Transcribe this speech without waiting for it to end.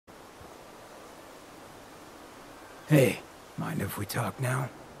Hey, mind if we talk now?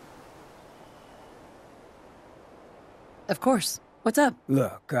 Of course. What's up?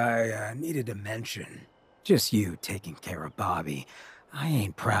 Look, I needed to mention. Just you taking care of Bobby. I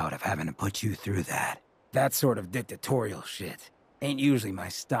ain't proud of having to put you through that. That sort of dictatorial shit ain't usually my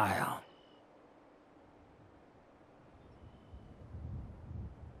style.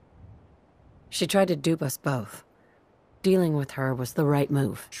 She tried to dupe us both. Dealing with her was the right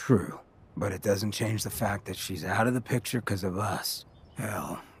move. True, but it doesn't change the fact that she's out of the picture because of us.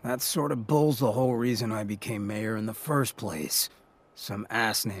 Hell, that sort of bull's the whole reason I became mayor in the first place. Some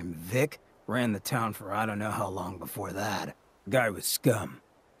ass named Vic ran the town for I don't know how long before that. Guy was scum.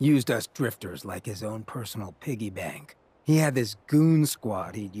 Used us drifters like his own personal piggy bank. He had this goon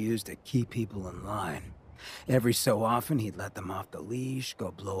squad he'd use to keep people in line. Every so often he'd let them off the leash,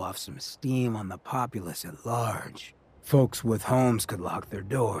 go blow off some steam on the populace at large. Folks with homes could lock their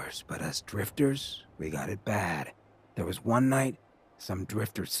doors, but us drifters, we got it bad. There was one night, some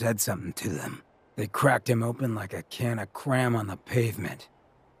drifter said something to them. They cracked him open like a can of cram on the pavement.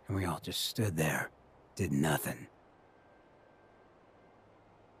 And we all just stood there, did nothing.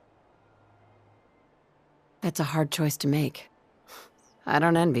 That's a hard choice to make. I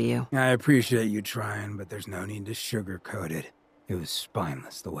don't envy you. I appreciate you trying, but there's no need to sugarcoat it. It was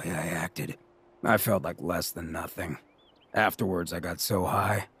spineless the way I acted. I felt like less than nothing. Afterwards, I got so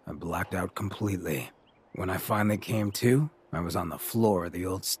high, I blacked out completely. When I finally came to, I was on the floor of the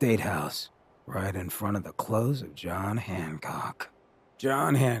old state house, right in front of the clothes of John Hancock.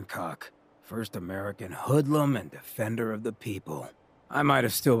 John Hancock, first American hoodlum and defender of the people. I might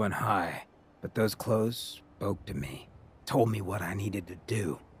have still been high, but those clothes spoke to me, told me what I needed to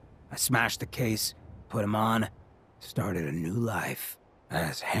do. I smashed the case, put him on, started a new life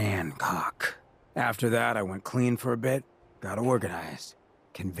as Hancock. After that, I went clean for a bit, got organized,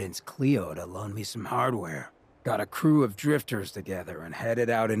 convinced Cleo to loan me some hardware, got a crew of drifters together and headed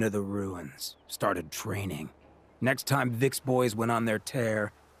out into the ruins, started training. Next time Vic's boys went on their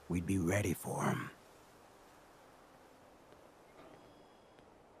tear, we'd be ready for them.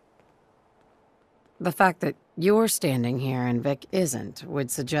 The fact that you're standing here and Vic isn't would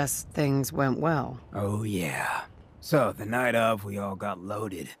suggest things went well. Oh yeah. So, the night of, we all got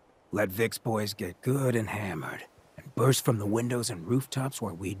loaded, let Vic's boys get good and hammered, and burst from the windows and rooftops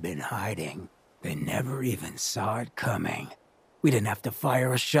where we'd been hiding. They never even saw it coming. We didn't have to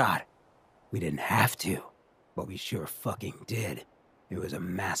fire a shot. We didn't have to, but we sure fucking did. It was a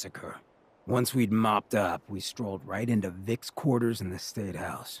massacre. Once we'd mopped up, we strolled right into Vic's quarters in the State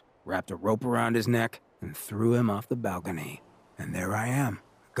House, wrapped a rope around his neck, and threw him off the balcony. And there I am,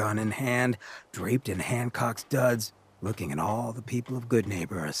 gun in hand, draped in Hancock's duds, looking at all the people of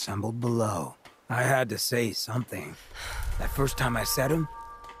Goodneighbor assembled below. I had to say something. That first time I said them,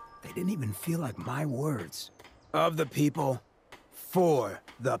 they didn't even feel like my words. Of the people, for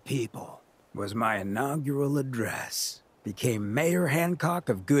the people, was my inaugural address. Became Mayor Hancock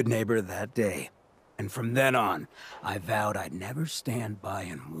of Goodneighbor that day. And from then on, I vowed I'd never stand by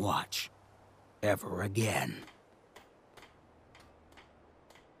and watch. Ever again.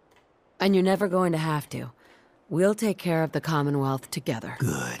 And you're never going to have to. We'll take care of the Commonwealth together.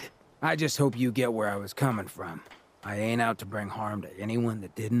 Good. I just hope you get where I was coming from. I ain't out to bring harm to anyone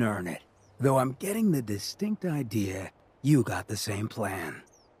that didn't earn it. Though I'm getting the distinct idea you got the same plan.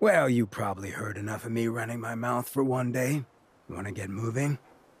 Well, you probably heard enough of me running my mouth for one day. Wanna get moving?